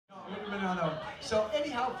No. So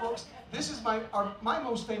anyhow, folks, this is my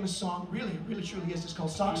most famous song. Really, truly is. It's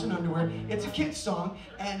called "Socks and Underwear." It's a kid's song,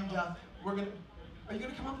 and we're gonna. Are you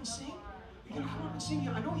gonna come up and sing? You're gonna come up and sing.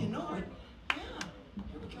 I know you know it. Yeah.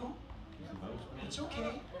 Here we go. It's okay.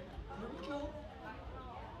 Here we go.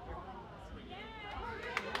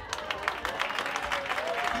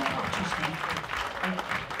 You come too, Steve.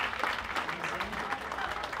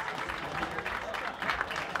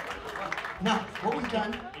 Now, what we've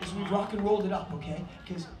done is we've rock and rolled it up, okay?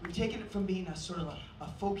 Because we've taken it from being a sort of a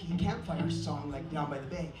folky campfire song like Down by the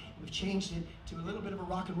Bay. We've changed it to a little bit of a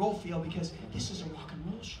rock and roll feel because this is a rock and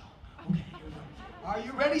roll show. Okay, here we go. Are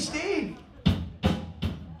you ready, Steve?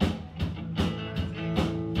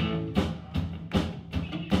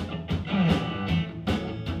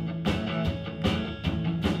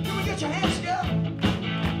 Can we get your hands together?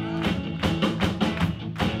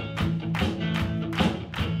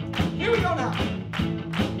 Here we go now.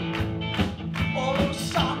 Oh,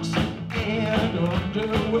 socks and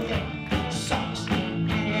underwear, socks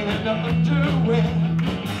and underwear,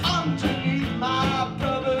 underneath my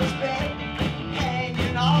brother's bed,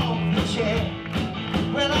 hanging off the chair.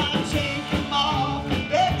 Well, I take them off at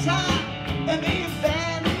bedtime, and they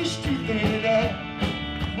vanish to thin air.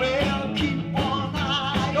 Well, keep one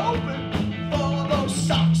eye open for those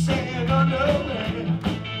socks and underwear.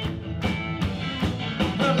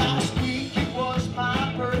 Well, last week it was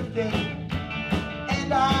my birthday,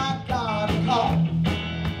 and I got a call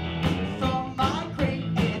from my great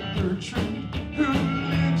Aunt Gertrude, who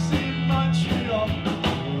lives in Montreal.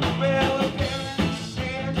 Well, her parents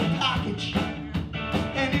sent a package,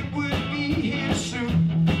 and it would be here soon.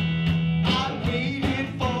 I waited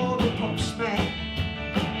for the postman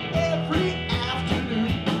every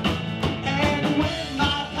afternoon, and when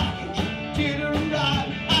my package did arrive,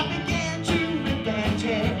 I began to rip and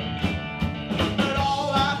tear. But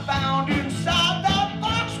all I found inside that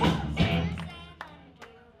box was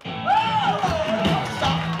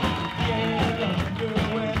socks and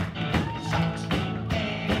underwear, socks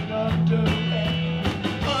and underwear,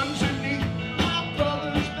 underneath my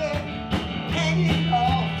brother's bed, hanging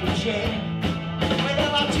off the chair.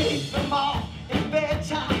 Well, I take them off at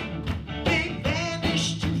bedtime, they vanish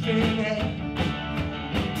to thin air.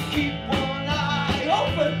 Keep one eye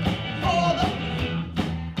open for the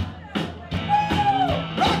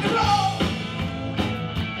rock and roll.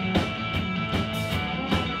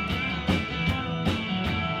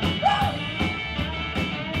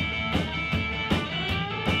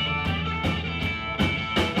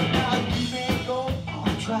 Now you may go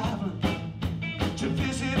on traveling to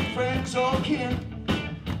visit friends or kin.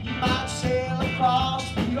 You might sail across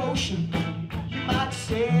the ocean, you might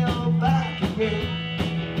sail back again.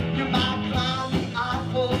 You might climb the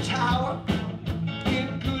Eiffel Tower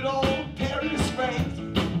in good old Paris, France.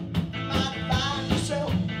 You might find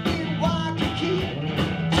yourself in Waikiki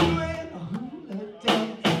doing a hula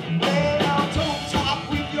dance. Well, don't talk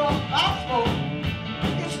with your mouth full,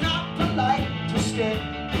 it's not polite to stay.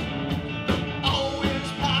 Always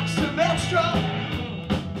pack some extra.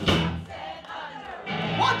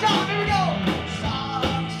 One time, here we go.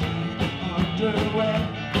 Socks and underwear,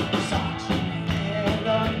 socks and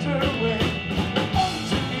underwear,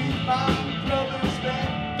 underneath my brother's bed,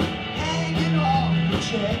 hanging off the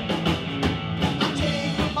chair. I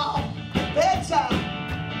take them off at bedtime,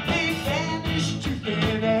 they vanish to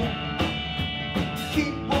thin air.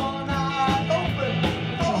 Keep one eye open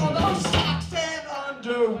for those socks and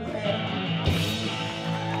underwear.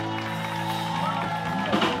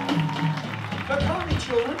 The Carney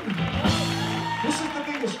children, this is the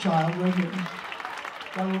biggest child right here.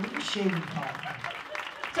 Got a little shaving pot.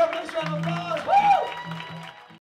 So, nice round of applause. Woo!